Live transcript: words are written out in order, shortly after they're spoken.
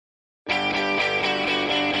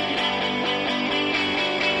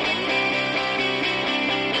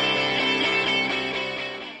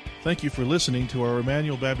Thank you for listening to our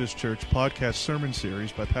Emmanuel Baptist Church podcast sermon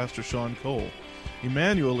series by Pastor Sean Cole.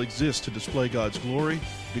 Emmanuel exists to display God's glory,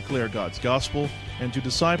 declare God's gospel, and to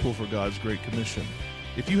disciple for God's Great Commission.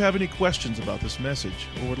 If you have any questions about this message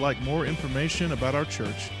or would like more information about our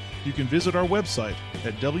church, you can visit our website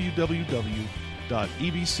at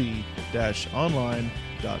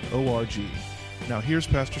www.ebc-online.org. Now here's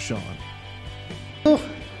Pastor Sean.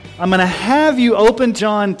 I'm going to have you open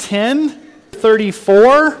John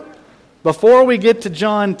 10:34. Before we get to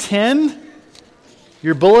John 10,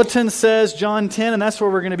 your bulletin says John 10, and that's where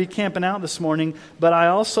we're going to be camping out this morning. But I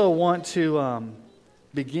also want to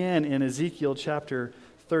begin in Ezekiel chapter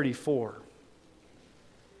 34.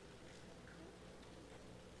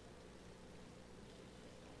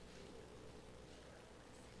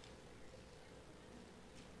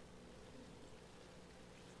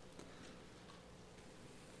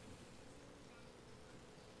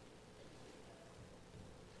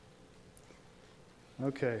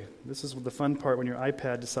 Okay, this is the fun part when your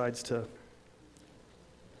iPad decides to...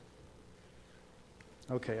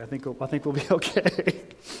 Okay, I think we'll be okay.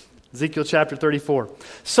 Ezekiel chapter 34.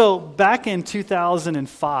 So, back in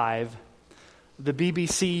 2005, the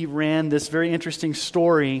BBC ran this very interesting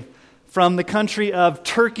story from the country of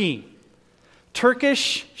Turkey.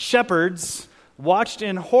 Turkish shepherds watched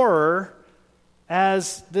in horror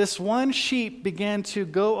as this one sheep began to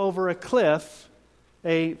go over a cliff,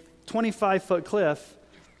 a 25-foot cliff,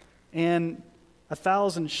 and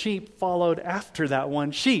 1,000 sheep followed after that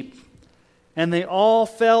one sheep. And they all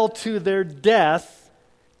fell to their death,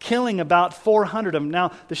 killing about 400 of them.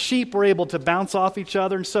 Now, the sheep were able to bounce off each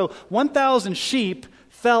other, and so 1,000 sheep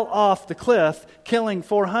fell off the cliff, killing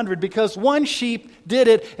 400, because one sheep did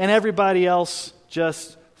it and everybody else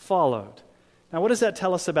just followed. Now, what does that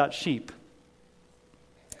tell us about sheep?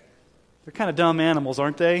 They're kind of dumb animals,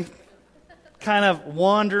 aren't they? Kind of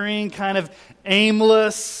wandering, kind of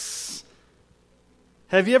aimless.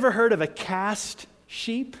 Have you ever heard of a cast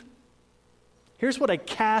sheep? Here's what a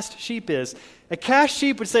cast sheep is. A cast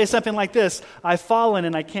sheep would say something like this: I've fallen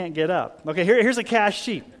and I can't get up. Okay, here's a cast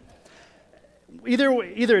sheep.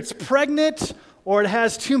 Either it's pregnant or it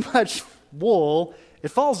has too much wool. It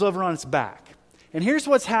falls over on its back. And here's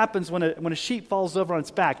what happens when a sheep falls over on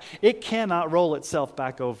its back. It cannot roll itself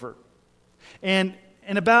back over. And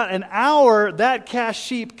in about an hour, that cast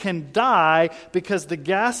sheep can die because the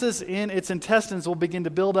gases in its intestines will begin to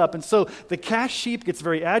build up. And so the cast sheep gets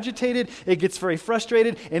very agitated, it gets very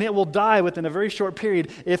frustrated, and it will die within a very short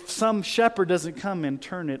period if some shepherd doesn't come and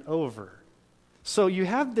turn it over. So you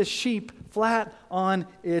have this sheep flat on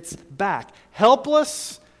its back.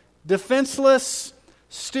 Helpless, defenseless,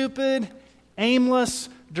 stupid, aimless,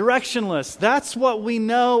 directionless. That's what we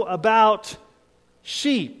know about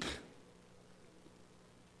sheep.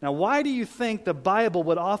 Now, why do you think the Bible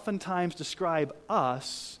would oftentimes describe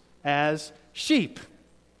us as sheep?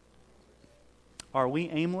 Are we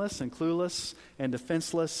aimless and clueless and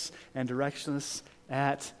defenseless and directionless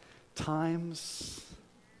at times?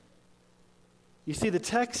 You see, the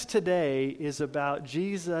text today is about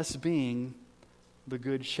Jesus being the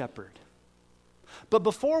Good Shepherd. But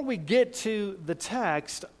before we get to the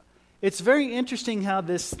text, it's very interesting how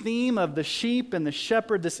this theme of the sheep and the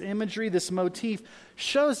shepherd, this imagery, this motif,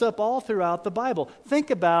 shows up all throughout the Bible. Think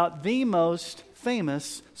about the most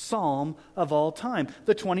famous psalm of all time,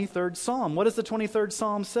 the 23rd Psalm. What does the 23rd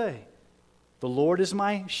Psalm say? The Lord is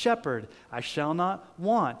my shepherd, I shall not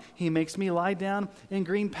want. He makes me lie down in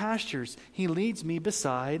green pastures. He leads me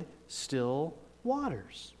beside still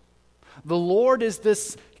waters. The Lord is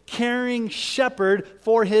this caring shepherd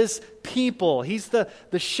for his people. He's the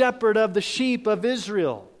shepherd of the sheep of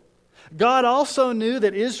Israel. God also knew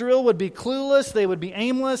that Israel would be clueless, they would be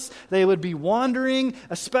aimless, they would be wandering,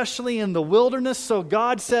 especially in the wilderness. So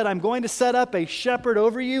God said, I'm going to set up a shepherd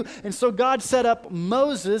over you. And so God set up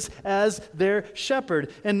Moses as their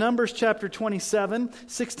shepherd. In Numbers chapter 27,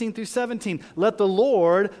 16 through 17, let the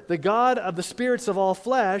Lord, the God of the spirits of all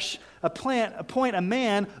flesh, appoint a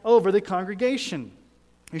man over the congregation.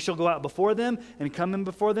 Who shall go out before them and come in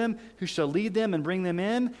before them, who shall lead them and bring them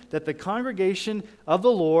in, that the congregation of the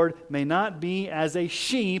Lord may not be as a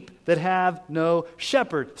sheep that have no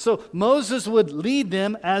shepherd. So Moses would lead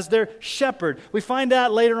them as their shepherd. We find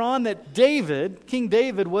out later on that King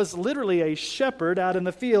David, was literally a shepherd out in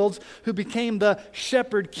the fields who became the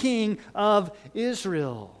shepherd king of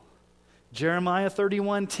Israel. Jeremiah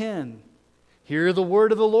 31:10, hear the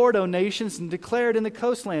word of the Lord, O nations, and declare it in the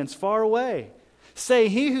coastlands far away. Say,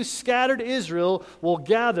 he who scattered Israel will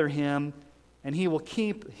gather him, and he will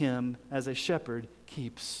keep him as a shepherd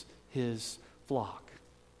keeps his flock.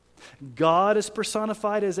 God is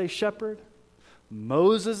personified as a shepherd.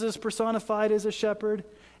 Moses is personified as a shepherd.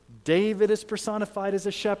 David is personified as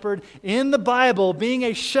a shepherd. In the Bible, being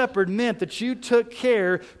a shepherd meant that you took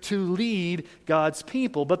care to lead God's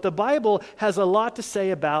people. But the Bible has a lot to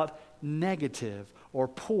say about negative or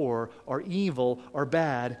poor or evil or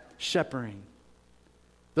bad shepherding.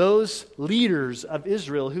 Those leaders of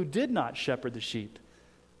Israel who did not shepherd the sheep,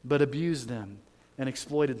 but abused them and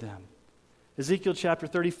exploited them. Ezekiel chapter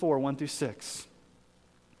 34, 1 through 6.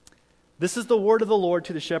 This is the word of the Lord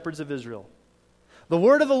to the shepherds of Israel. The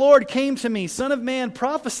word of the Lord came to me, Son of man,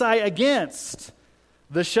 prophesy against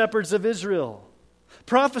the shepherds of Israel.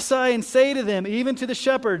 Prophesy and say to them, even to the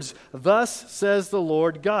shepherds, thus says the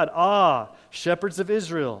Lord God. Ah, shepherds of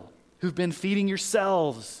Israel, who've been feeding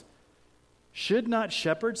yourselves. Should not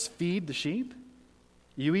shepherds feed the sheep?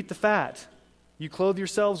 You eat the fat. You clothe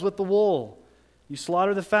yourselves with the wool. You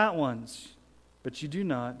slaughter the fat ones, but you do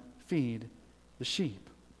not feed the sheep.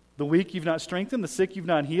 The weak you've not strengthened, the sick you've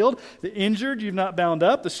not healed, the injured you've not bound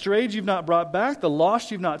up, the strayed you've not brought back, the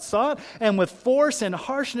lost you've not sought, and with force and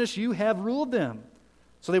harshness you have ruled them.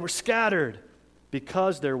 So they were scattered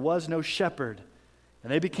because there was no shepherd,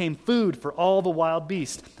 and they became food for all the wild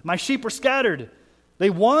beasts. My sheep were scattered.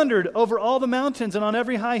 They wandered over all the mountains and on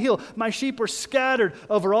every high hill. My sheep were scattered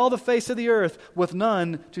over all the face of the earth with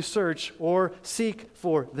none to search or seek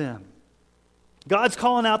for them. God's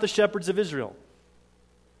calling out the shepherds of Israel.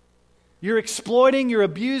 You're exploiting, you're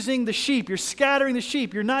abusing the sheep. You're scattering the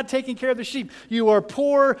sheep. You're not taking care of the sheep. You are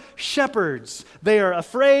poor shepherds. They are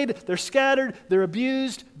afraid, they're scattered, they're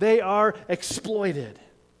abused, they are exploited.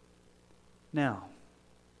 Now,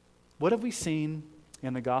 what have we seen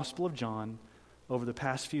in the Gospel of John over the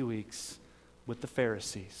past few weeks with the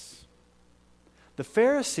Pharisees? The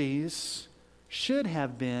Pharisees should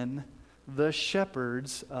have been the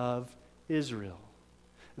shepherds of Israel.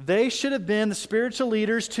 They should have been the spiritual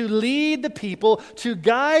leaders to lead the people, to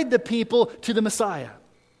guide the people to the Messiah,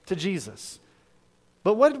 to Jesus.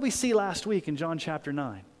 But what did we see last week in John chapter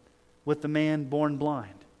 9 with the man born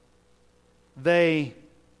blind? They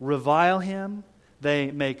revile him,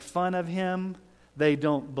 they make fun of him, they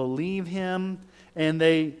don't believe him, and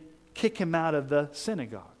they kick him out of the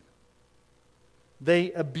synagogue.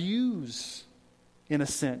 They abuse, in a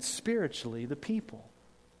sense, spiritually, the people.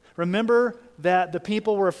 Remember that the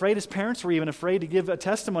people were afraid, his parents were even afraid to give a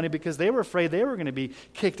testimony because they were afraid they were going to be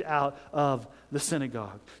kicked out of the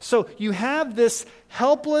synagogue. So you have this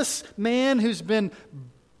helpless man who's been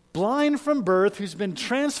blind from birth, who's been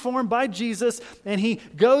transformed by Jesus, and he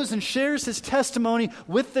goes and shares his testimony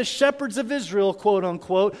with the shepherds of Israel, quote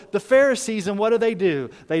unquote, the Pharisees, and what do?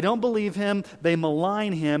 They don't believe him, they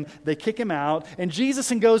malign him, they kick him out, and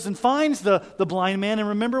Jesus goes and finds the blind man, and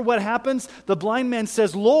remember what happens? The blind man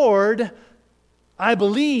says, Lord, I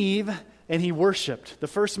believe, and he worshiped. The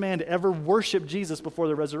first man to ever worship Jesus before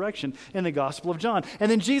the resurrection in the Gospel of John. And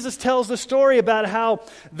then Jesus tells the story about how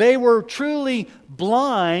they were truly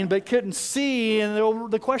blind but couldn't see. And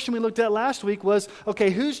the question we looked at last week was, okay,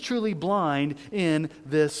 who's truly blind in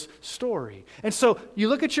this story? And so you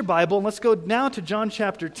look at your Bible, and let's go now to John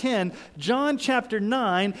chapter 10. John chapter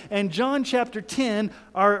 9 and John chapter 10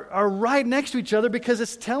 are right next to each other because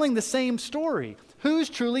it's telling the same story.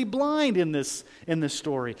 Who's truly blind in this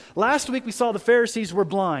story? Last week we saw the Pharisees were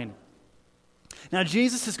blind. Now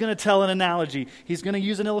Jesus is going to tell an analogy. He's going to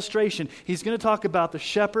use an illustration. He's going to talk about the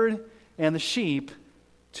shepherd and the sheep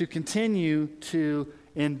to continue to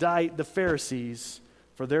indict the Pharisees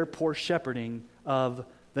for their poor shepherding of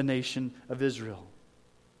the nation of Israel.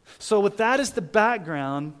 So with that as the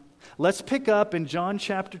background, let's pick up in John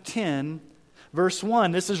chapter 10, verse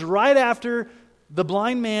 1. This is right after the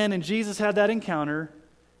blind man and Jesus had that encounter,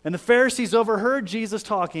 and the Pharisees overheard Jesus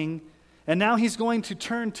talking, and now he's going to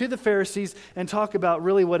turn to the Pharisees and talk about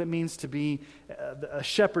really what it means to be a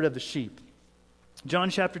shepherd of the sheep. John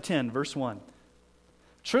chapter 10, verse 1.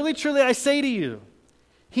 Truly, truly, I say to you,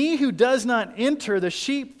 he who does not enter the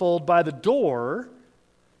sheepfold by the door,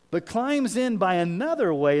 but climbs in by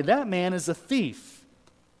another way, that man is a thief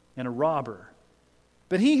and a robber.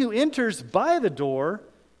 But he who enters by the door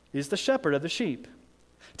is the shepherd of the sheep.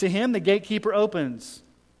 To him the gatekeeper opens.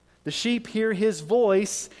 The sheep hear his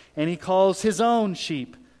voice, and he calls his own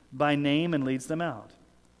sheep by name and leads them out.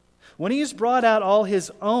 When he has brought out all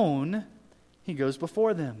his own, he goes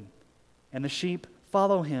before them, and the sheep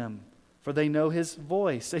follow him, for they know his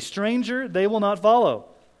voice. A stranger they will not follow,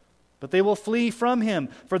 but they will flee from him,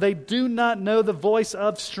 for they do not know the voice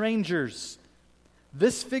of strangers.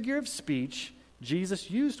 This figure of speech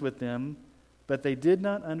Jesus used with them, but they did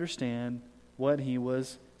not understand what he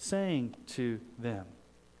was saying to them.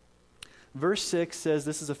 Verse 6 says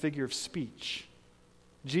this is a figure of speech.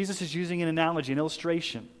 Jesus is using an analogy, an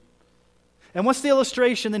illustration. And what's the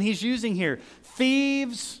illustration that he's using here?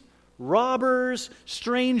 Thieves, robbers,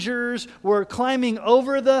 strangers were climbing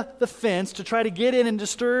over the fence to try to get in and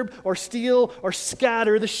disturb or steal or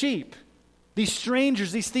scatter the sheep. These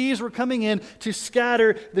strangers, these thieves were coming in to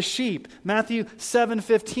scatter the sheep. Matthew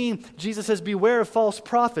 7:15, Jesus says, "Beware of false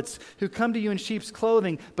prophets who come to you in sheep's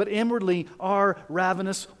clothing, but inwardly are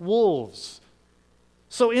ravenous wolves."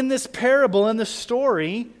 So in this parable, in this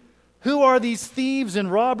story, who are these thieves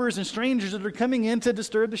and robbers and strangers that are coming in to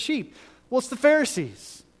disturb the sheep? Well, it's the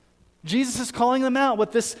Pharisees. Jesus is calling them out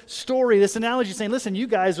with this story, this analogy, saying, listen, you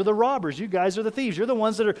guys are the robbers. You guys are the thieves. You're the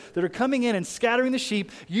ones that are coming in and scattering the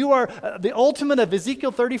sheep. You are the ultimate of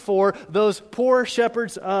Ezekiel 34, those poor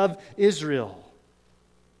shepherds of Israel.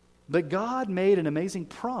 But God made an amazing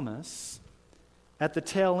promise at the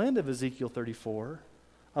tail end of Ezekiel 34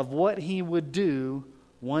 of what he would do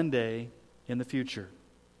one day in the future.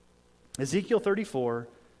 Ezekiel 34,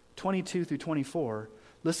 22 through 24,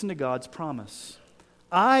 listen to God's promise.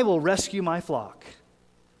 I will rescue my flock.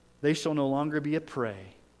 They shall no longer be a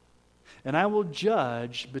prey. And I will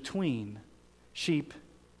judge between sheep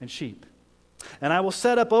and sheep. And I will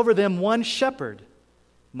set up over them one shepherd,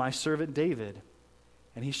 my servant David,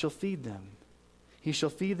 and he shall feed them. He shall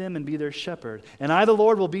feed them and be their shepherd. And I, the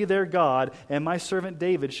Lord, will be their God, and my servant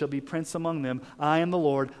David shall be prince among them. I am the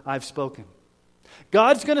Lord, I've spoken.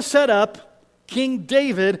 God's going to set up King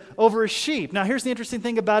David over his sheep. Now, here's the interesting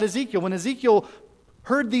thing about Ezekiel. When Ezekiel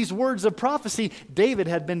heard these words of prophecy, David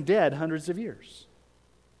had been dead hundreds of years.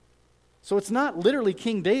 So it's not literally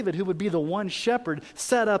King David who would be the one shepherd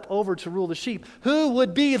set up over to rule the sheep. Who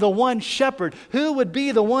would be the one shepherd? Who would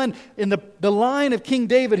be the one in the line of King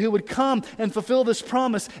David who would come and fulfill this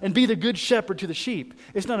promise and be the good shepherd to the sheep?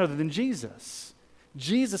 It's none other than Jesus.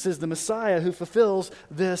 Jesus is the Messiah who fulfills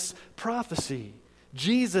this prophecy.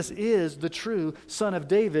 Jesus is the true Son of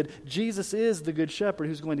David. Jesus is the good shepherd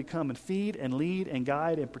who's going to come and feed and lead and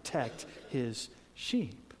guide and protect his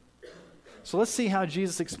sheep. So let's see how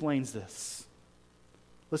Jesus explains this.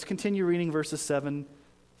 Let's continue reading verses 7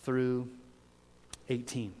 through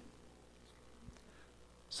 18.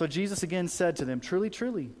 So Jesus again said to them, "Truly,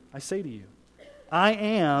 truly, I say to you, I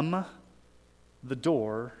am the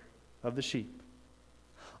door of the sheep.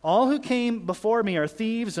 All who came before me are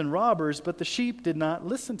thieves and robbers, but the sheep did not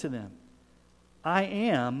listen to them. I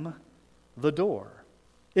am the door.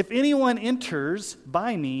 If anyone enters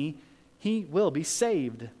by me, he will be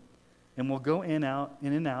saved and will go in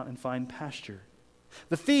and out and find pasture.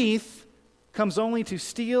 The thief comes only to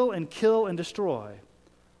steal and kill and destroy.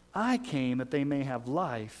 I came that they may have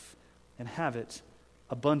life and have it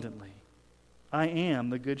abundantly. I am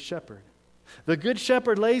the good shepherd. The good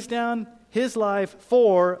shepherd lays down his life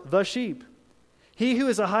for the sheep. He who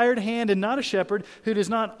is a hired hand and not a shepherd, who does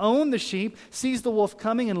not own the sheep, sees the wolf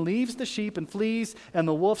coming and leaves the sheep and flees, and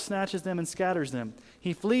the wolf snatches them and scatters them.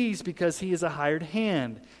 He flees because he is a hired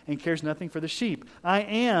hand and cares nothing for the sheep. I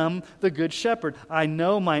am the good shepherd. I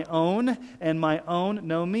know my own, and my own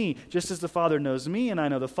know me, just as the Father knows me, and I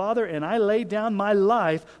know the Father, and I lay down my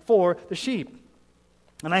life for the sheep.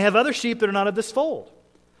 And I have other sheep that are not of this fold.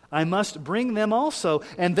 I must bring them also,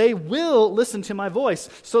 and they will listen to my voice.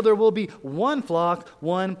 So there will be one flock,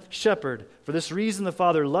 one shepherd. For this reason the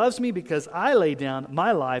Father loves me, because I lay down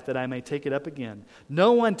my life that I may take it up again.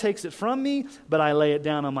 No one takes it from me, but I lay it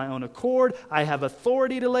down on my own accord. I have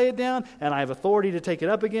authority to lay it down, and I have authority to take it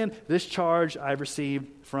up again. This charge I've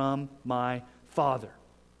received from my Father."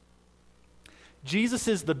 Jesus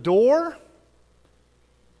is the door.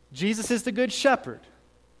 Jesus is the good shepherd.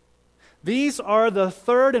 These are the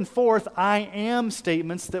third and fourth I am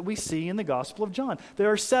statements that we see in the Gospel of John.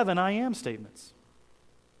 There are 7 I am statements.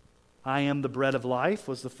 I am the bread of life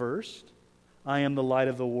was the first. I am the light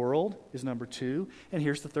of the world is number 2. And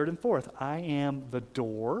here's the third and fourth. I am the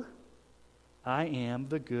door. I am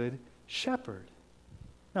the good shepherd.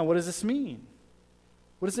 Now, what does this mean?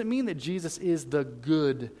 What does it mean that Jesus is the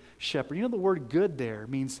good shepherd? You know, the word good there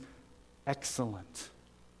means excellent,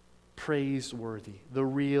 praiseworthy, the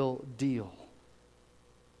real deal,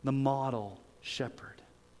 the model shepherd.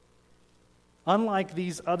 Unlike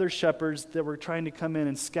these other shepherds that were trying to come in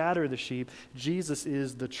and scatter the sheep, Jesus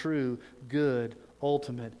is the true, good,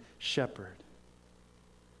 ultimate shepherd.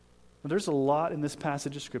 Now, there's a lot in this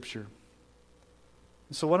passage of Scripture.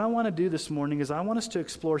 So what I want to do this morning is I want us to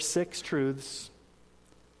explore 6 truths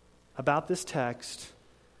about this text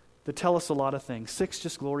that tell us a lot of things. 6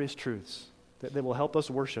 just glorious truths that will help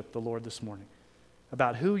us worship the Lord this morning.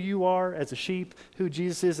 About who you are as a sheep, who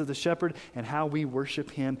Jesus is as a shepherd, and how we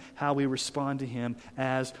worship Him, how we respond to Him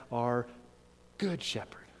as our good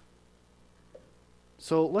shepherd.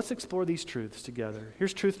 So let's explore these truths together.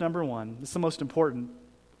 Here's truth number one. This is the most important.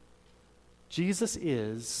 Jesus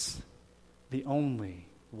is the only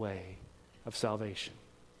way of salvation.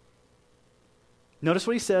 Notice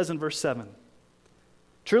what he says in verse 7.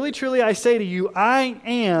 Truly, truly, I say to you, I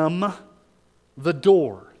am the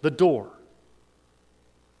door. The door.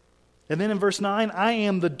 And then in verse 9, I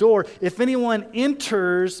am the door. If anyone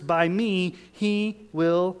enters by me, he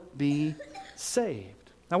will be saved.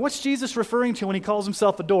 Now, what's Jesus referring to when he calls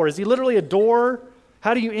himself a door? Is he literally a door?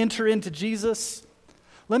 How do you enter into Jesus?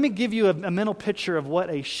 Let me give you a mental picture of what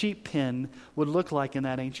a sheep pen would look like in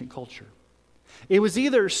that ancient culture. It was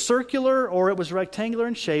either circular or it was rectangular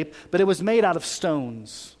in shape, but it was made out of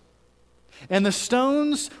stones. And the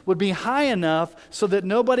stones would be high enough so that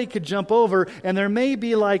nobody could jump over, and there may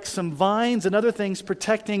be like some vines and other things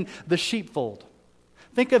protecting the sheepfold.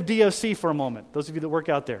 Think of DOC for a moment, those of you that work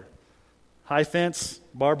out there. High fence,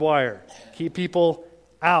 barbed wire. Keep people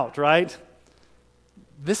out, right?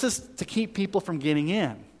 This is to keep people from getting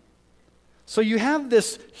in. So you have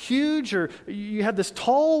this huge, or you have this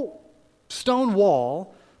tall stone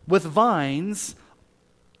wall with vines,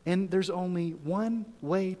 and there's only one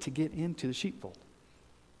way to get into the sheepfold.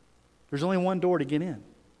 There's only one door to get in.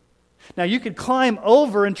 Now, you could climb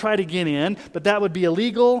over and try to get in, but that would be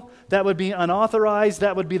illegal, that would be unauthorized,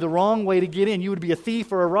 that would be the wrong way to get in. You would be a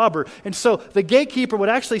thief or a robber. And so the gatekeeper would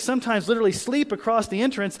actually sometimes literally sleep across the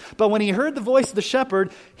entrance, but when he heard the voice of the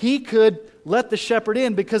shepherd, he could let the shepherd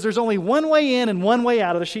in because there's only one way in and one way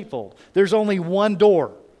out of the sheepfold. There's only one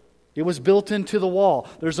door. It was built into the wall.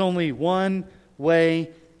 There's only one way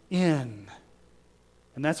in.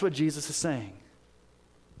 And that's what Jesus is saying.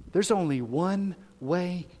 There's only one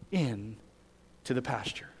way in to the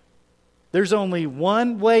pasture. There's only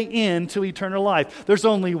one way in to eternal life. There's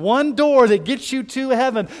only one door that gets you to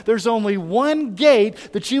heaven. There's only one gate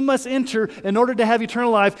that you must enter in order to have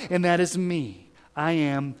eternal life, and that is me. I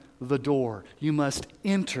am the door. You must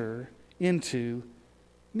enter into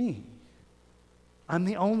me. I'm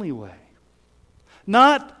the only way.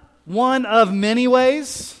 Not one of many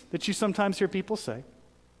ways that you sometimes hear people say.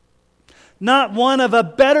 Not one of a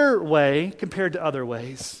better way compared to other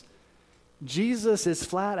ways. Jesus is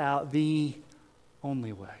flat out the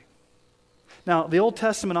only way. Now, the Old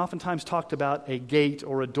Testament oftentimes talked about a gate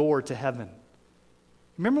or a door to heaven.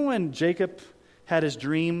 Remember when Jacob had his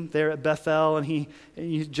dream there at Bethel, and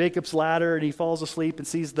Jacob's ladder, and he falls asleep and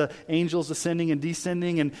sees the angels ascending and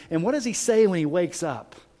descending, and what does he say when he wakes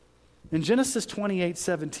up? In Genesis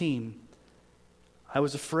 28:17, I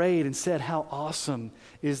was afraid and said, how awesome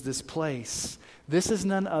is this place? This is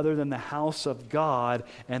none other than the house of God,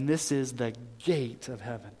 and this is the gate of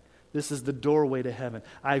heaven. This is the doorway to heaven.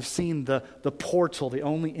 I've seen the portal, the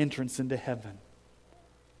only entrance into heaven.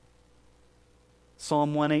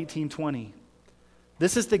 Psalm 118:20.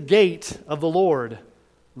 This is the gate of the Lord.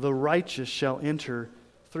 The righteous shall enter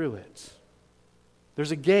through it.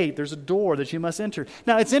 There's a gate, there's a door that you must enter.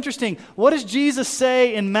 Now, it's interesting. What does Jesus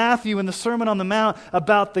say in Matthew in the Sermon on the Mount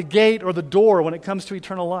about the gate or the door when it comes to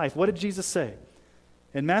eternal life? What did Jesus say?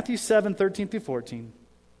 In Matthew 7:13-14,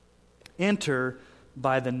 enter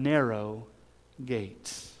by the narrow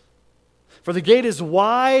gate. For the gate is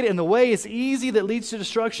wide and the way is easy that leads to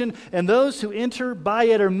destruction, and those who enter by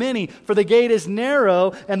it are many. For the gate is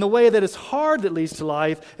narrow and the way that is hard that leads to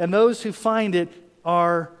life, and those who find it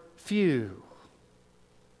are few.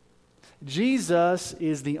 Jesus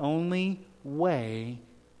is the only way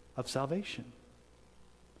of salvation.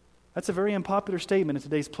 That's a very unpopular statement in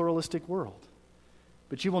today's pluralistic world.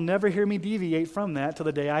 But you will never hear me deviate from that till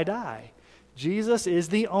the day I die. Jesus is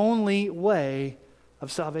the only way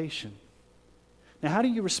of salvation. Now, how do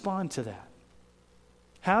you respond to that?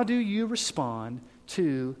 How do you respond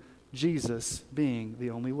to Jesus being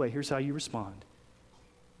the only way? Here's how you respond.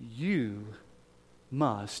 You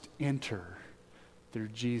must enter through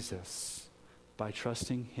Jesus by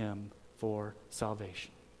trusting Him for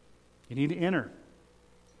salvation. You need to enter.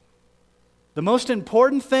 The most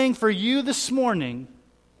important thing for you this morning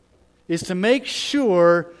is to make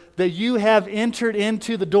sure that you have entered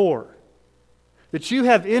into the door, that you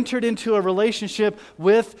have entered into a relationship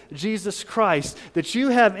with Jesus Christ, that you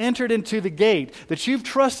have entered into the gate, that you've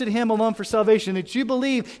trusted Him alone for salvation, that you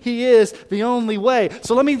believe He is the only way.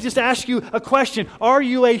 So let me just ask you a question. Are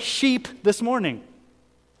you a sheep this morning?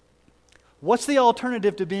 What's the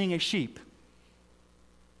alternative to being a sheep?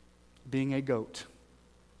 Being a goat.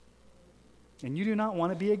 And you do not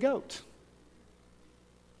want to be a goat.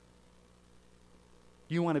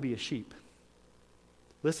 You want to be a sheep.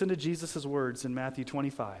 Listen to Jesus' words in Matthew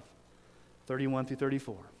 25,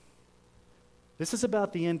 31-34. This is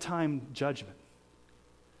about the end time judgment.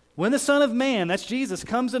 When the Son of Man, that's Jesus,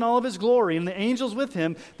 comes in all of his glory and the angels with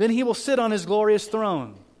him, then he will sit on his glorious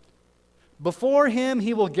throne. Before him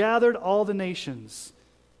he will gather all the nations,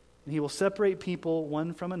 and he will separate people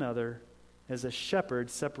one from another as a shepherd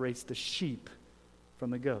separates the sheep from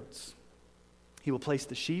the goats. He will place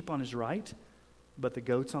the sheep on his right, but the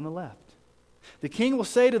goats on the left. The king will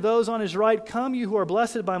say to those on his right, "Come, you who are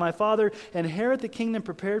blessed by my Father, and inherit the kingdom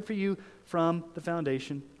prepared for you from the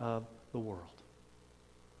foundation of the world."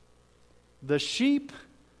 The sheep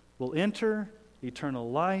will enter eternal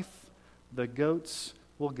life. The goats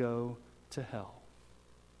will go to hell.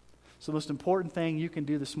 So the most important thing you can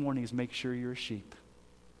do this morning is make sure you're a sheep.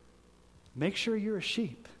 Make sure you're a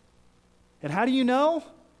sheep. And how do you know?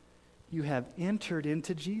 You have entered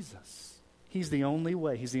into Jesus. He's the only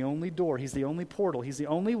way. He's the only door. He's the only portal. He's the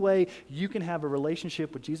only way you can have a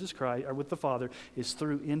relationship with Jesus Christ, or with the Father, is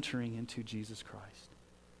through entering into Jesus Christ.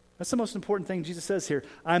 That's the most important thing Jesus says here.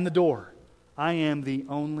 I'm the door. I am the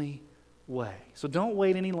only way. So don't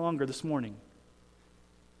wait any longer this morning.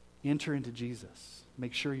 Enter into Jesus.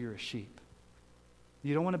 Make sure you're a sheep.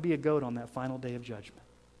 You don't want to be a goat on that final day of judgment.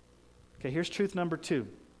 Okay, here's truth number 2.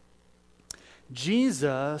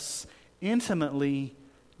 Jesus intimately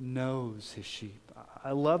knows his sheep.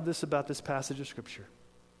 I love this about this passage of Scripture.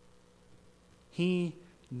 He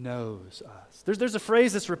knows us. There's a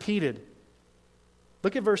phrase that's repeated.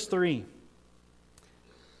 Look at verse 3.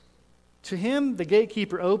 To him the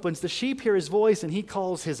gatekeeper opens, the sheep hear his voice, and he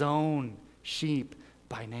calls his own sheep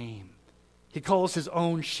by name. He calls his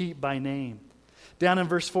own sheep by name. Down in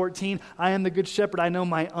verse 14, I am the good shepherd. I know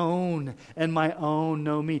my own, and my own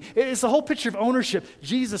know me. It's the whole picture of ownership.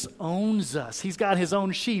 Jesus owns us. He's got his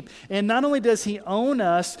own sheep. And not only does he own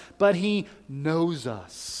us, but he knows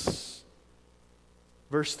us.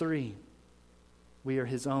 Verse 3, we are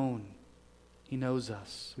his own. He knows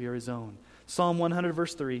us. We are his own. Psalm 100,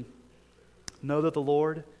 verse 3, know that the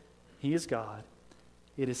Lord, he is God.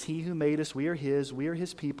 It is he who made us. We are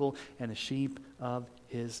his people, and the sheep of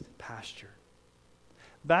his pasture.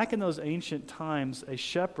 Back in those ancient times, a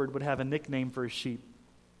shepherd would have a nickname for his sheep.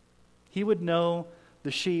 He would know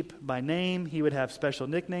the sheep by name. He would have special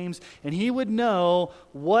nicknames. And he would know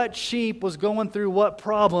what sheep was going through what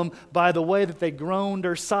problem by the way that they groaned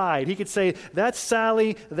or sighed. He could say, that's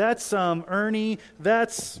Sally, that's Ernie,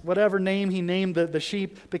 that's whatever name he named the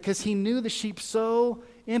sheep, because he knew the sheep so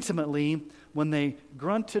intimately when they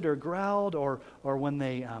grunted or growled or when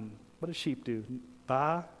they, what does sheep do?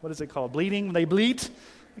 What is it called? Bleating? When they bleat?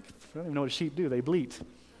 I don't even know what sheep do. They bleat.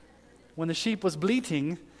 When the sheep was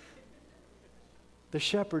bleating, the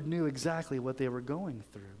shepherd knew exactly what they were going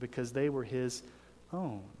through because they were his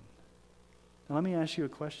own. Now let me ask you a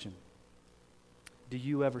question. Do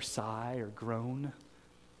you ever sigh or groan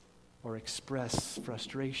or express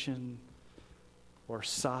frustration or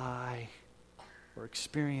sigh or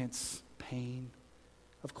experience pain?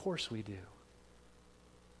 Of course we do.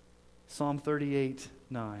 Psalm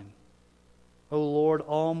 38:9. O Lord,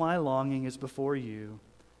 all my longing is before you.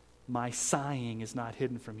 My sighing is not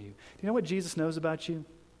hidden from you. Do you know what Jesus knows about you?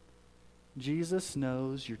 Jesus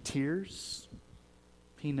knows your tears.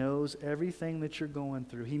 He knows everything that you're going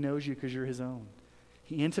through. He knows you because you're his own.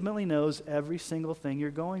 He intimately knows every single thing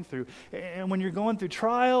you're going through. And when you're going through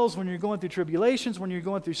trials, when you're going through tribulations, when you're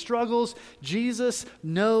going through struggles, Jesus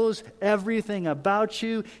knows everything about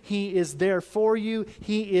you. He is there for you.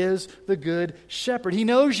 He is the good shepherd. He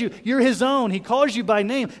knows you. You're his own. He calls you by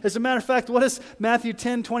name. As a matter of fact, what does Matthew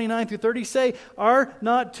 10:29-30 say? Are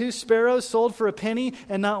not 2 sparrows sold for a penny,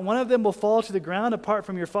 and not one of them will fall to the ground apart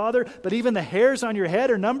from your Father, but even the hairs on your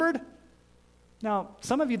head are numbered? Now,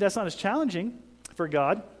 some of you, that's not as challenging for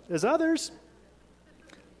God as others.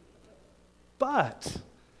 But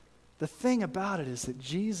the thing about it is that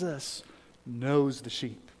Jesus knows the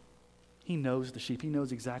sheep. He knows the sheep. He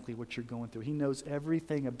knows exactly what you're going through. He knows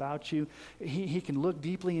everything about you. He can look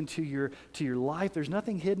deeply into your life. There's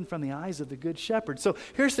nothing hidden from the eyes of the good shepherd. So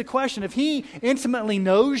here's the question. If he intimately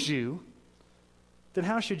knows you, then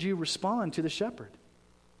how should you respond to the shepherd?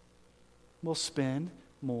 Well, spend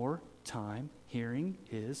more time hearing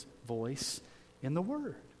his voice in the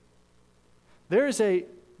Word. There is a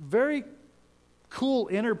very cool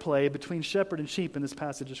interplay between shepherd and sheep in this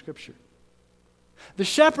passage of Scripture. The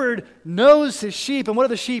shepherd knows his sheep, and what do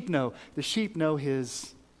the sheep know? The sheep know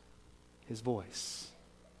his voice.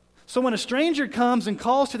 So when a stranger comes and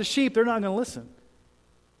calls to the sheep, they're not going to listen.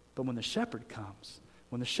 But when the shepherd comes,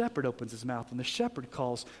 when the shepherd opens his mouth, when the shepherd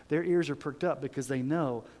calls, their ears are perked up because they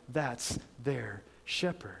know that's their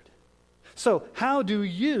shepherd. So how do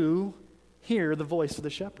you hear the voice of the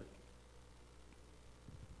shepherd?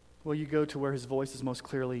 Well, you go to where his voice is most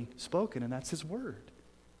clearly spoken, and that's his word.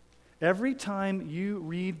 Every time you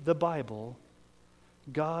read the Bible,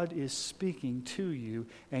 God is speaking to you,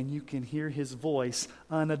 and you can hear His voice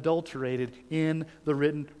unadulterated in the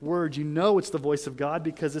written word. You know it's the voice of God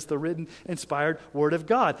because it's the written, inspired Word of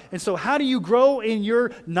God. And so how do you grow in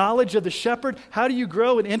your knowledge of the shepherd? How do you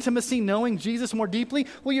grow in intimacy, knowing Jesus more deeply?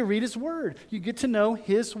 Well, you read His Word. You get to know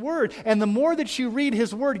His Word. And the more that you read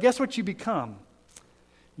His Word, guess what you become?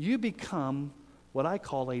 You become what I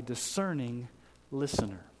call a discerning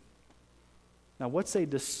listener. Now, what's a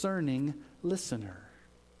discerning listener?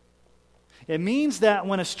 It means that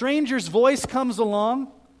when a stranger's voice comes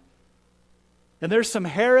along, and there's some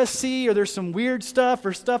heresy or there's some weird stuff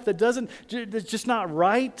or stuff that's just not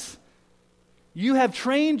right, you have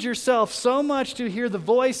trained yourself so much to hear the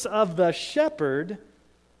voice of the shepherd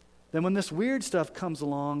that when this weird stuff comes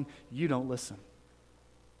along, you don't listen.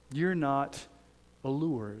 You're not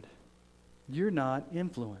allured. You're not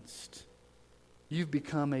influenced. You've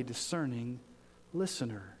become a discerning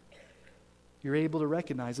listener. You're able to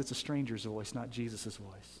recognize it's a stranger's voice, not Jesus'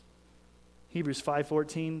 voice. Hebrews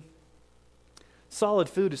 5:14, solid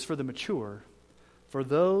food is for the mature, for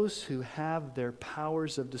those who have their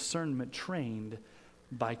powers of discernment trained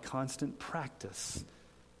by constant practice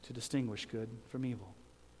to distinguish good from evil.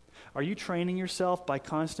 Are you training yourself by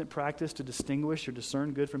constant practice to distinguish or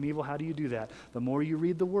discern good from evil? How do you do that? The more you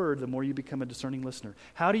read the Word, the more you become a discerning listener.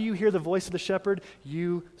 How do you hear the voice of the shepherd?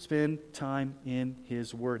 You spend time in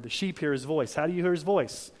His Word. The sheep hear His voice. How do you hear His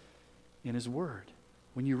voice? In His Word.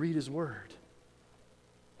 When you read His Word.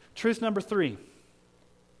 Truth number 3.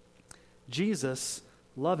 Jesus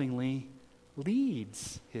lovingly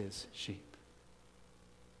leads His sheep.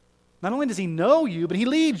 Not only does He know you, but He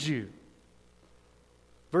leads you.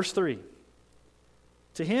 Verse 3,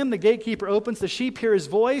 to Him the gatekeeper opens, the sheep hear His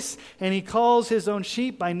voice, and He calls His own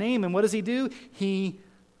sheep by name. And what does He do? He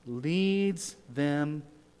leads them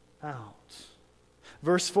out.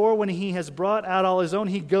 Verse 4, when He has brought out all His own,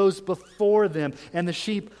 He goes before them, and the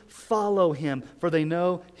sheep follow Him, for they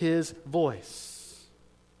know His voice.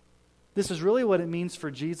 This is really what it means for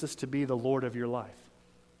Jesus to be the Lord of your life.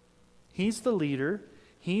 He's the leader.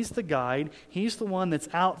 He's the guide. He's the one that's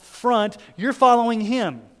out front. You're following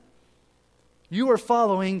Him. You are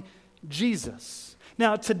following Jesus.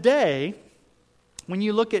 Now, today, when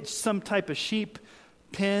you look at some type of sheep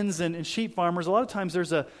pens and sheep farmers, a lot of times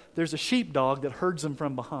there's a sheepdog that herds them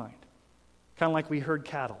from behind, kind of like we herd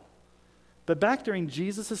cattle. But back during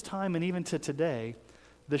Jesus' time and even to today,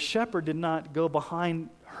 the shepherd did not go behind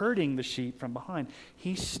herding the sheep from behind.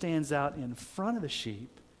 He stands out in front of the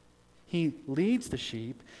sheep. He leads the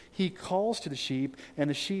sheep, He calls to the sheep, and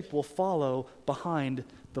the sheep will follow behind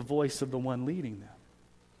the voice of the one leading them.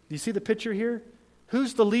 Do you see the picture here?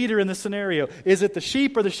 Who's the leader in this scenario? Is it the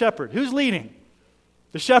sheep or the shepherd? Who's leading?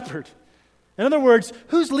 The shepherd. In other words,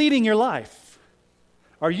 who's leading your life?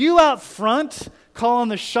 Are you out front calling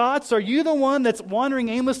the shots? Are you the one that's wandering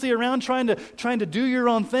aimlessly around trying to do your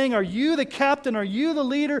own thing? Are you the captain? Are you the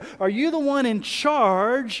leader? Are you the one in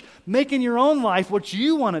charge, making your own life what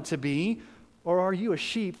you want it to be? Or are you a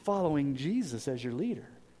sheep following Jesus as your leader?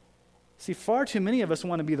 See, far too many of us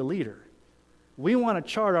want to be the leader. We want to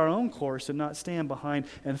chart our own course and not stand behind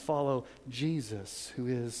and follow Jesus, who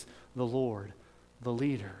is the Lord, the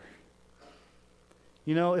leader.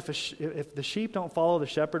 You know, if the sheep don't follow the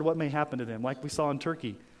shepherd, what may happen to them? Like we saw in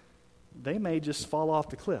Turkey, they may just fall off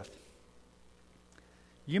the cliff.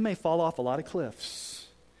 You may fall off a lot of cliffs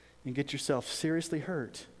and get yourself seriously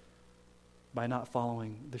hurt by not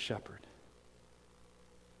following the shepherd.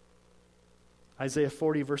 Isaiah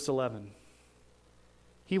 40, verse 11.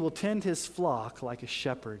 He will tend His flock like a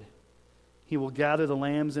shepherd. He will gather the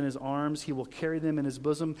lambs in His arms. He will carry them in His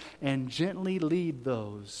bosom and gently lead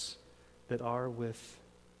those that are with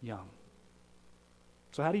young.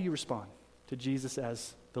 So how do you respond to Jesus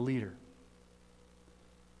as the leader?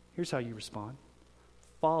 Here's how you respond.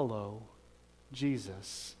 Follow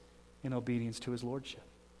Jesus in obedience to His lordship.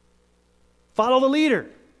 Follow the leader.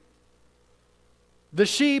 The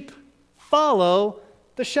sheep follow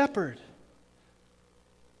the shepherd.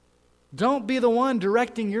 Don't be the one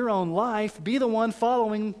directing your own life. Be the one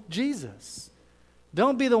following Jesus.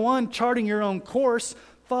 Don't be the one charting your own course.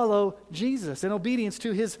 Follow Jesus in obedience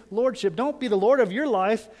to His lordship. Don't be the Lord of your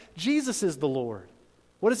life. Jesus is the Lord.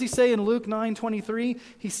 What does He say in Luke 9:23?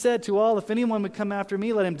 He said to all, if anyone would come after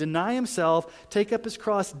me, let him deny himself, take up his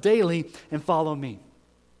cross daily, and follow me.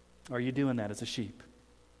 Are you doing that as a sheep?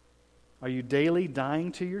 Are you daily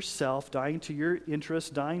dying to yourself, dying to your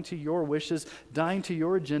interests, dying to your wishes, dying to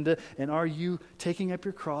your agenda, and are you taking up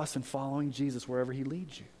your cross and following Jesus wherever He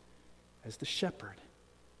leads you as the shepherd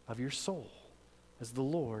of your soul, as the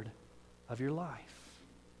Lord of your life?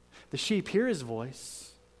 The sheep hear his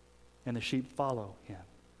voice, and the sheep follow him.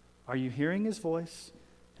 Are you hearing his voice,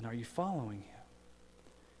 and are you following him?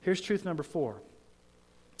 Here's truth number 4.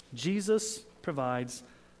 Jesus provides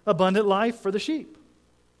abundant life for the sheep.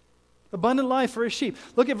 Abundant life for his sheep.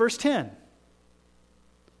 Look at verse 10.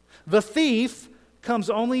 The thief comes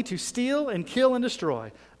only to steal and kill and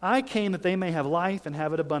destroy. I came that they may have life and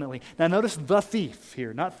have it abundantly. Now notice the thief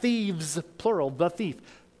here, not thieves, plural, the thief.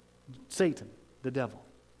 Satan, the devil.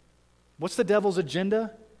 What's the devil's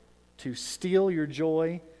agenda? To steal your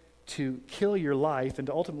joy, to kill your life, and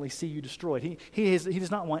to ultimately see you destroyed. He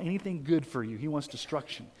does not want anything good for you. He wants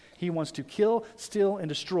destruction. He wants to kill, steal, and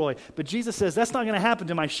destroy. But Jesus says, that's not going to happen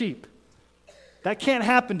to my sheep. That can't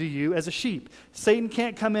happen to you as a sheep. Satan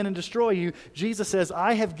can't come in and destroy you. Jesus says,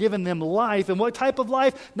 I have given them life. And what type of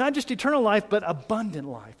life? Not just eternal life, but abundant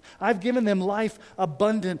life. I've given them life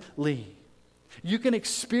abundantly. You can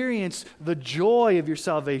experience the joy of your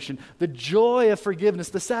salvation, the joy of forgiveness,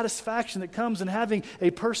 the satisfaction that comes in having a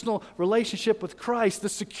personal relationship with Christ, the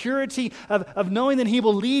security of knowing that He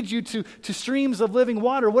will lead you to streams of living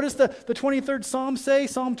water. What does the 23rd Psalm say?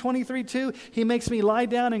 Psalm 23:2. He makes me lie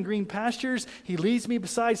down in green pastures. He leads me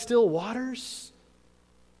beside still waters.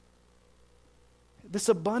 This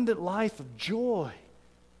abundant life of joy.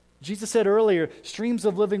 Jesus said earlier, streams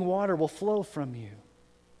of living water will flow from you.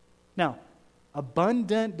 Now,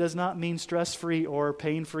 abundant does not mean stress-free or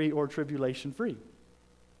pain-free or tribulation-free.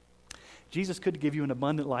 Jesus could give you an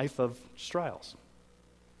abundant life of trials.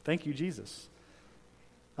 Thank you, Jesus.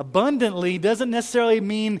 Abundantly doesn't necessarily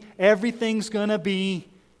mean everything's going to be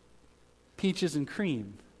peaches and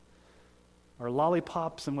cream or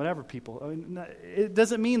lollipops and whatever people. It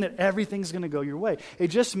doesn't mean that everything's going to go your way. It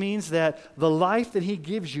just means that the life that He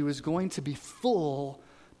gives you is going to be full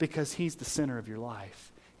because He's the center of your life.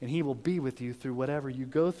 And He will be with you through whatever you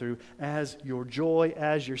go through as your joy,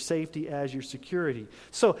 as your safety, as your security.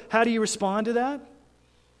 So how do you respond to that?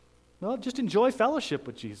 Well, just enjoy fellowship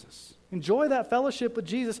with Jesus. Enjoy that fellowship with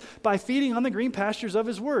Jesus by feeding on the green pastures of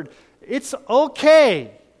His Word. It's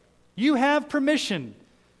okay. You have permission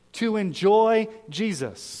to enjoy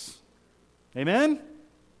Jesus. Amen?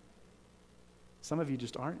 Some of you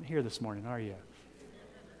just aren't here this morning, are you?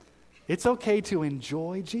 It's okay to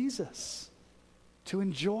enjoy Jesus. To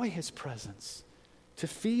enjoy His presence, to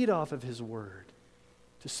feed off of His Word,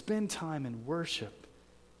 to spend time in worship.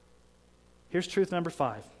 Here's truth number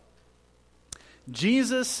 5.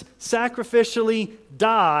 Jesus sacrificially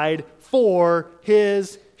died for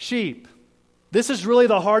His sheep. This is really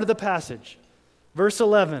the heart of the passage. Verse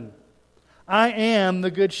 11. I am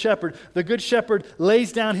the good shepherd. The good shepherd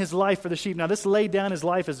lays down his life for the sheep. Now, this lay down his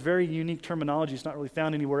life is very unique terminology. It's not really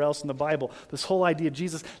found anywhere else in the Bible. This whole idea of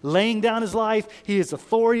Jesus laying down his life, He has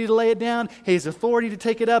authority to lay it down, He has authority to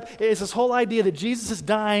take it up. It's this whole idea that Jesus is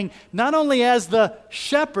dying not only as the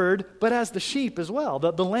shepherd, but as the sheep as well,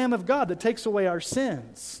 the Lamb of God that takes away our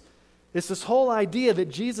sins. It's this whole idea that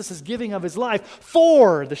Jesus is giving of His life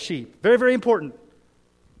for the sheep. Very, very important.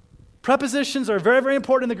 Prepositions are very, very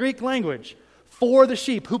important in the Greek language. For the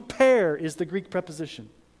sheep. Huper is the Greek preposition.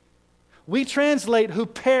 We translate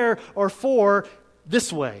huper or for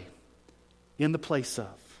this way. In the place of.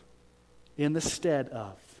 In the stead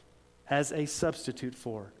of. As a substitute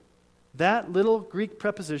for. That little Greek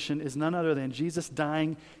preposition is none other than Jesus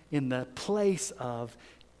dying in the place of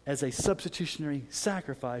as a substitutionary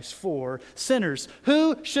sacrifice for sinners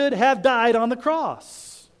who should have died on the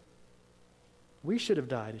cross. We should have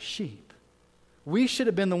died as sheep. We should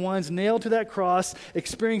have been the ones nailed to that cross,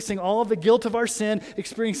 experiencing all of the guilt of our sin,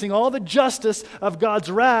 experiencing all the justice of God's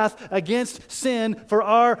wrath against sin for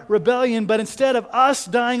our rebellion. But instead of us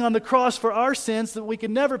dying on the cross for our sins that we could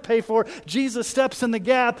never pay for, Jesus steps in the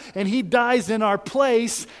gap and He dies in our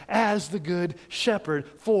place as the good shepherd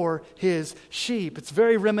for His sheep. It's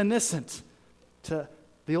very reminiscent to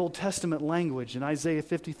the Old Testament language in Isaiah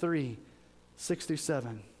 53, 6 through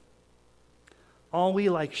 7. All we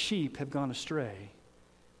like sheep have gone astray.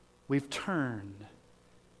 We've turned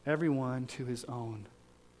everyone to his own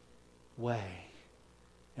way.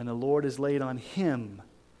 And the Lord has laid on Him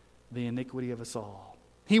the iniquity of us all.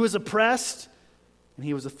 He was oppressed and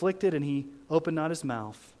He was afflicted and He opened not His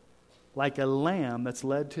mouth. Like a lamb that's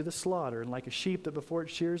led to the slaughter and like a sheep that before it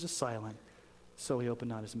shears is silent, so He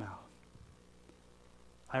opened not His mouth.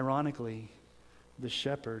 Ironically, the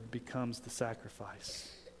shepherd becomes the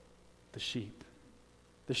sacrifice, the sheep.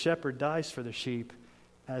 The shepherd dies for the sheep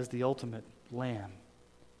as the ultimate lamb.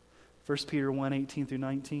 1 Peter 1, 18 through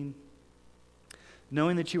 19.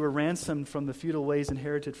 Knowing that you were ransomed from the futile ways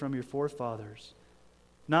inherited from your forefathers,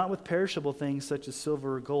 not with perishable things such as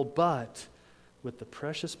silver or gold, but with the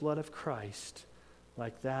precious blood of Christ,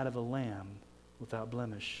 like that of a lamb without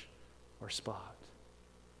blemish or spot.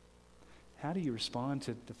 How do you respond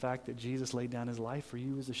to the fact that Jesus laid down his life for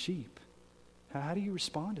you as a sheep? How do you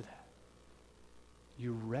respond to that?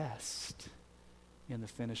 You rest in the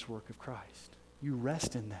finished work of Christ. You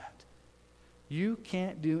rest in that. You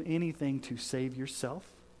can't do anything to save yourself.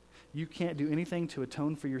 You can't do anything to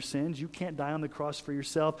atone for your sins. You can't die on the cross for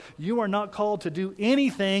yourself. You are not called to do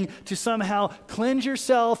anything to somehow cleanse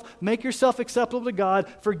yourself, make yourself acceptable to God,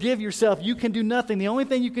 forgive yourself. You can do nothing. The only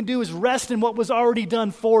thing you can do is rest in what was already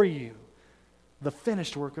done for you, the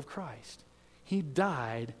finished work of Christ. He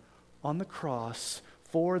died on the cross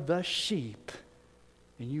for the sheep,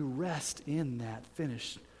 and you rest in that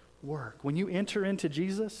finished work. When you enter into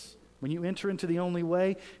Jesus, when you enter into the only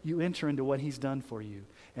way, you enter into what he's done for you.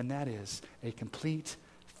 And that is a complete,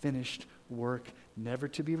 finished work, never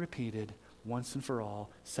to be repeated, once and for all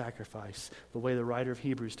sacrifice, the way the writer of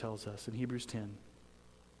Hebrews tells us in Hebrews 10.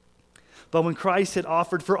 But when Christ had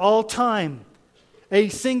offered for all time a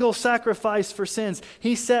single sacrifice for sins,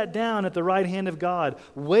 he sat down at the right hand of God,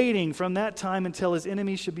 waiting from that time until his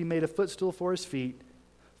enemies should be made a footstool for his feet.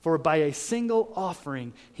 For by a single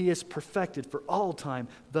offering, he has perfected for all time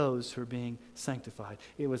those who are being sanctified.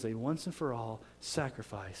 It was a once and for all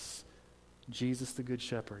sacrifice. Jesus, the Good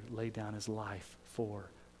Shepherd, laid down his life for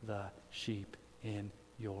the sheep in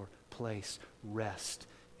your place. Rest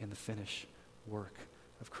in the finished work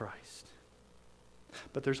of Christ.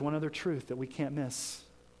 But there's one other truth that we can't miss,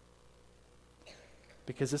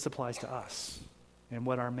 because this applies to us and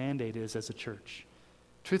what our mandate is as a church.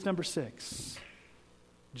 Truth number 6.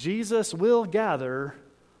 Jesus will gather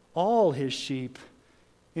all his sheep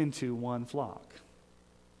into one flock.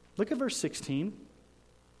 Look at verse 16.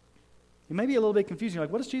 It may be a little bit confusing. Like,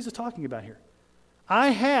 what is Jesus talking about here?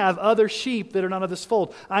 I have other sheep that are not of this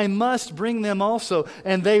fold. I must bring them also,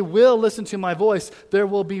 and they will listen to my voice. There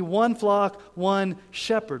will be one flock, one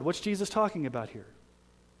shepherd. What's Jesus talking about here?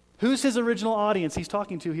 Who's his original audience he's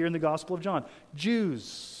talking to here in the Gospel of John?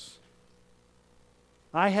 Jews.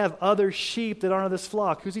 I have other sheep that aren't of this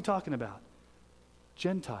flock. Who's he talking about?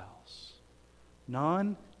 Gentiles.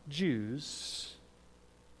 Non-Jews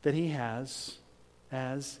that he has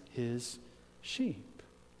as his sheep.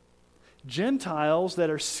 Gentiles that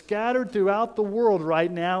are scattered throughout the world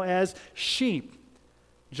right now as sheep.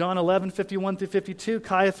 John 11:51-52,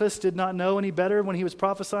 Caiaphas did not know any better when he was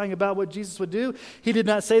prophesying about what Jesus would do. He did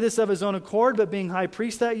not say this of his own accord, but being high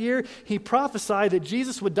priest that year, he prophesied that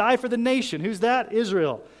Jesus would die for the nation. Who's that?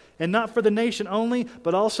 Israel. And not for the nation only,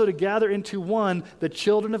 but also to gather into one the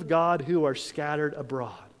children of God who are scattered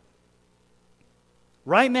abroad.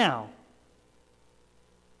 Right now,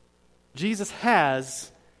 Jesus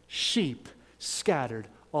has sheep scattered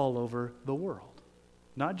all over the world.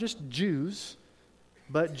 Not just Jews,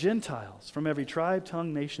 but Gentiles from every tribe,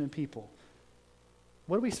 tongue, nation, and people.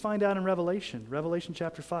 What do we find out in Revelation? Revelation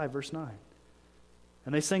chapter 5, verse 9.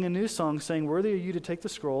 And they sang a new song saying, "Worthy are you to take the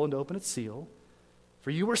scroll and to open its seal.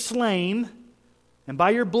 For you were slain, and by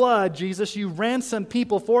your blood, Jesus, you ransomed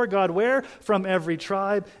people for God." Where? From every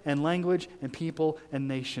tribe and language and people and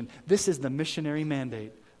nation. This is the missionary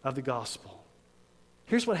mandate of the gospel.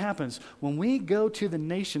 Here's what happens. When we go to the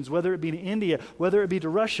nations, whether it be to India, whether it be to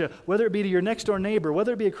Russia, whether it be to your next door neighbor,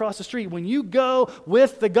 whether it be across the street, when you go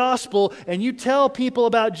with the gospel and you tell people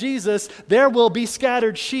about Jesus, there will be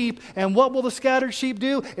scattered sheep. And what will the scattered sheep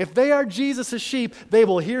do? If they are Jesus' sheep, they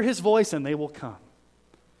will hear his voice and they will come.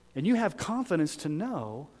 And you have confidence to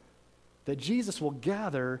know that Jesus will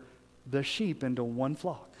gather the sheep into one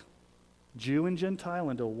flock. Jew and Gentile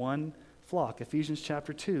into one flock. Ephesians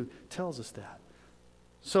chapter 2 tells us that.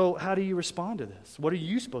 So how do you respond to this? What are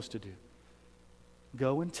you supposed to do?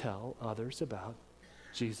 Go and tell others about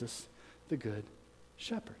Jesus, the Good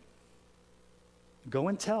Shepherd. Go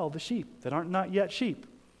and tell the sheep that aren't not yet sheep.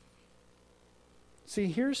 See,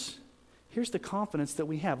 here's the confidence that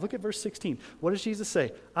we have. Look at verse 16. What does Jesus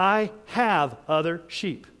say? I have other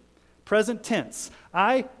sheep. Present tense.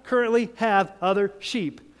 I currently have other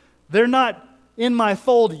sheep. They're not in my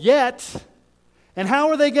fold yet. And how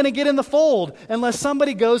are they going to get in the fold unless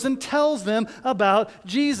somebody goes and tells them about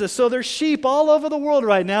Jesus? So there's sheep all over the world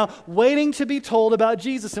right now waiting to be told about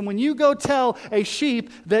Jesus. And when you go tell a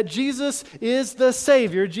sheep that Jesus is the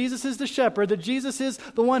Savior, Jesus is the shepherd, that Jesus is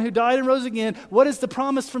the one who died and rose again, what does the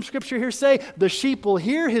promise from Scripture here say? The sheep will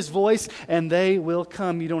hear his voice and they will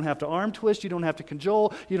come. You don't have to arm twist. You don't have to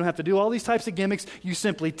cajole. You don't have to do all these types of gimmicks. You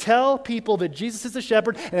simply tell people that Jesus is the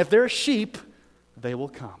shepherd, and if they're sheep, they will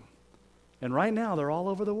come. And right now, they're all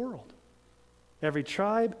over the world. Every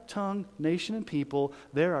tribe, tongue, nation, and people,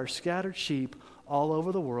 there are scattered sheep all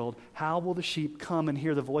over the world. How will the sheep come and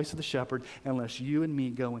hear the voice of the shepherd unless you and me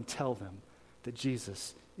go and tell them that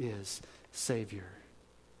Jesus is Savior?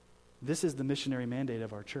 This is the missionary mandate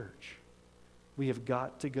of our church. We have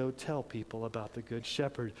got to go tell people about the Good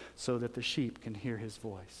Shepherd so that the sheep can hear his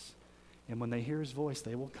voice. And when they hear his voice,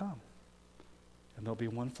 they will come. And there'll be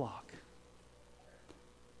one flock.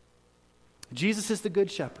 Jesus is the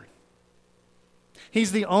Good Shepherd.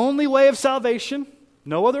 He's the only way of salvation,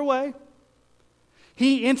 no other way.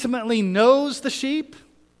 He intimately knows the sheep.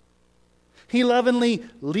 He lovingly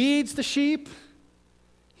leads the sheep.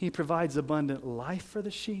 He provides abundant life for the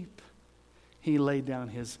sheep. He laid down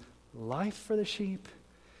his life for the sheep.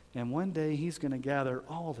 And one day he's going to gather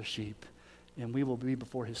all the sheep, and we will be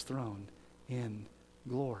before his throne in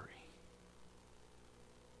glory.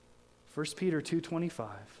 1 Peter 2:25.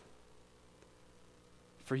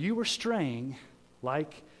 For you were straying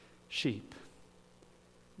like sheep,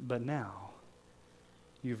 but now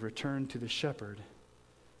you've returned to the shepherd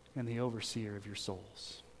and the overseer of your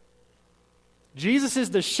souls. Jesus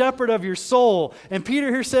is the shepherd of your soul. And Peter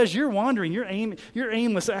here says, you're wandering, you're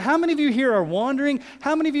aimless. How many of you here are wandering?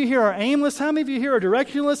 How many of you here are aimless? How many of you here are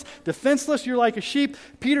directionless, defenseless? You're like a sheep.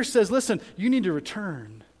 Peter says, listen, you need to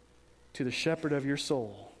return to the shepherd of your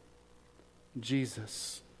soul,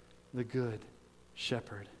 Jesus, the good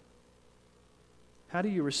shepherd. How do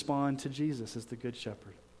you respond to Jesus as the good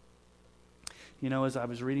shepherd? You know, as I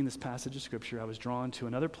was reading this passage of Scripture, I was drawn to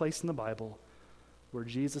another place in the Bible where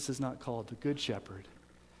Jesus is not called the Good Shepherd.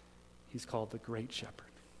 He's called the Great Shepherd.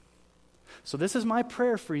 So this is my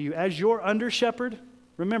prayer for you as your under shepherd.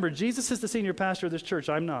 Remember, Jesus is the senior pastor of this church.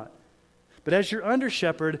 I'm not. But as your under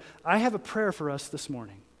shepherd, I have a prayer for us this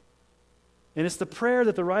morning. And it's the prayer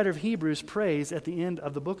that the writer of Hebrews prays at the end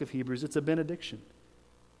of the book of Hebrews. It's a benediction.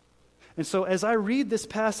 And so as I read this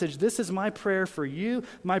passage, this is my prayer for you,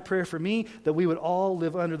 my prayer for me, that we would all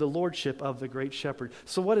live under the lordship of the great shepherd.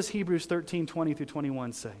 So what does Hebrews 13:20 through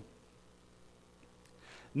 21 say?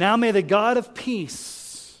 Now may the God of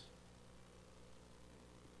peace,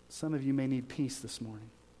 some of you may need peace this morning,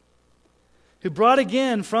 who brought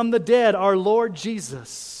again from the dead our Lord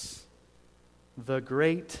Jesus, the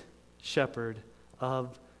great shepherd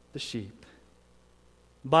of the sheep,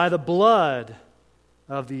 by the blood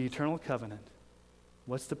of the eternal covenant.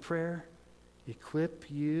 What's the prayer?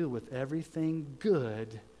 Equip you with everything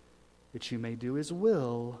good that you may do his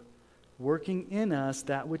will, working in us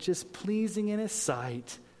that which is pleasing in his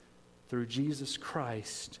sight through Jesus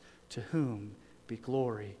Christ, to whom be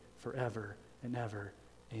glory forever and ever.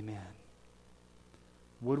 Amen.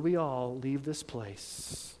 Would we all leave this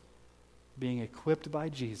place being equipped by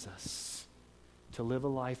Jesus to live a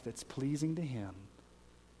life that's pleasing to him,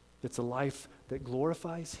 that's a life that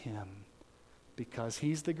glorifies him, because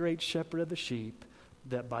he's the great shepherd of the sheep,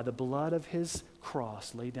 that by the blood of his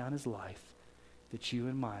cross laid down his life, that you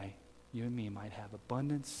and me might have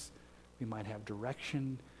abundance, we might have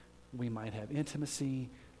direction, we might have intimacy,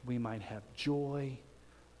 we might have joy,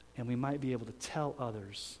 and we might be able to tell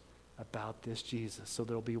others about this Jesus. So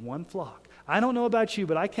there'll be one flock. I don't know about you,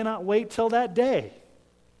 but I cannot wait till that day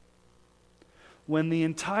when the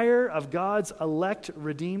entire of God's elect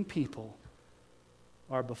redeemed people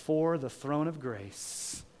are before the throne of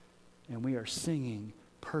grace, and we are singing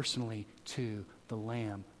personally to the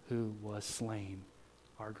Lamb who was slain,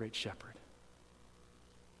 our great shepherd.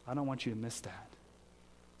 I don't want you to miss that.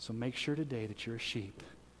 So make sure today that you're a sheep.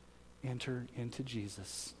 Enter into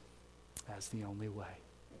Jesus as the only way.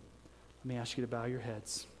 Let me ask you to bow your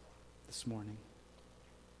heads this morning.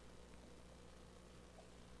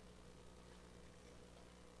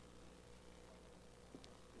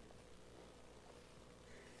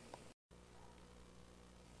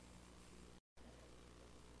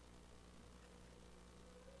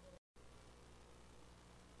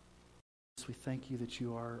 We thank you that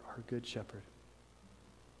you are our good shepherd.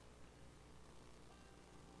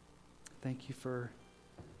 Thank you for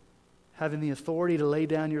having the authority to lay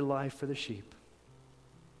down your life for the sheep.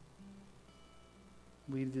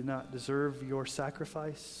 We did not deserve your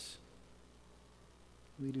sacrifice.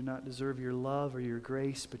 We do not deserve your love or your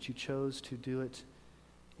grace, but you chose to do it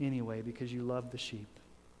anyway because you love the sheep.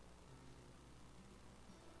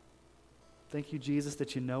 Thank you, Jesus,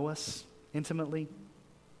 that you know us intimately.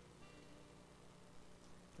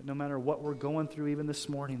 That no matter what we're going through even this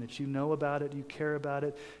morning, that you know about it, you care about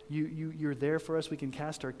it, you're there for us. We can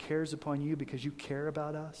cast our cares upon you because you care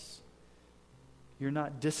about us. You're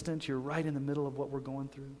not distant. You're right in the middle of what we're going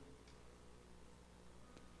through.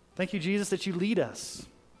 Thank you, Jesus, that you lead us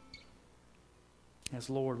as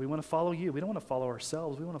Lord. We want to follow you. We don't want to follow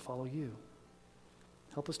ourselves. We want to follow you.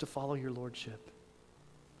 Help us to follow your lordship.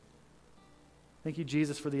 Thank you,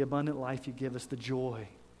 Jesus, for the abundant life you give us, the joy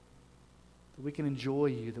that we can enjoy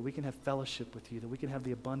you, that we can have fellowship with you, that we can have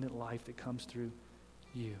the abundant life that comes through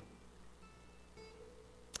you.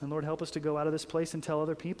 And Lord, help us to go out of this place and tell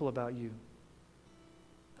other people about you.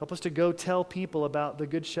 Help us to go tell people about the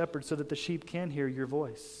Good Shepherd so that the sheep can hear your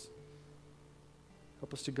voice.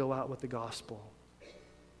 Help us to go out with the gospel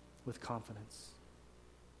with confidence.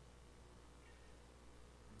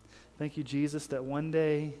 Thank you, Jesus, that one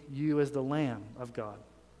day you, as the Lamb of God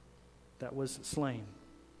that was slain,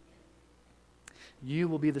 you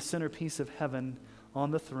will be the centerpiece of heaven on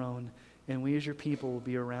the throne, and we as your people will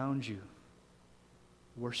be around you,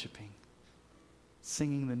 worshiping,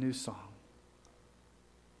 singing the new song,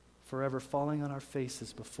 forever falling on our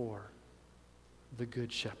faces before the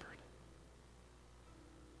Good Shepherd.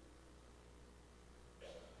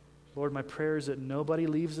 Lord, my prayer is that nobody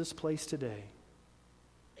leaves this place today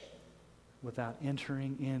without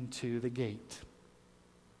entering into the gate,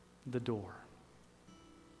 the door,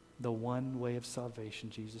 the one way of salvation,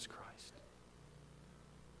 Jesus Christ.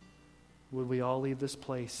 Would we all leave this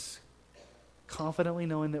place confidently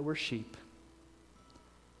knowing that we're sheep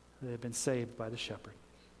that have been saved by the shepherd?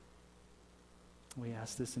 We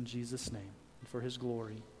ask this in Jesus' name and for his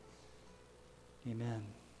glory. Amen.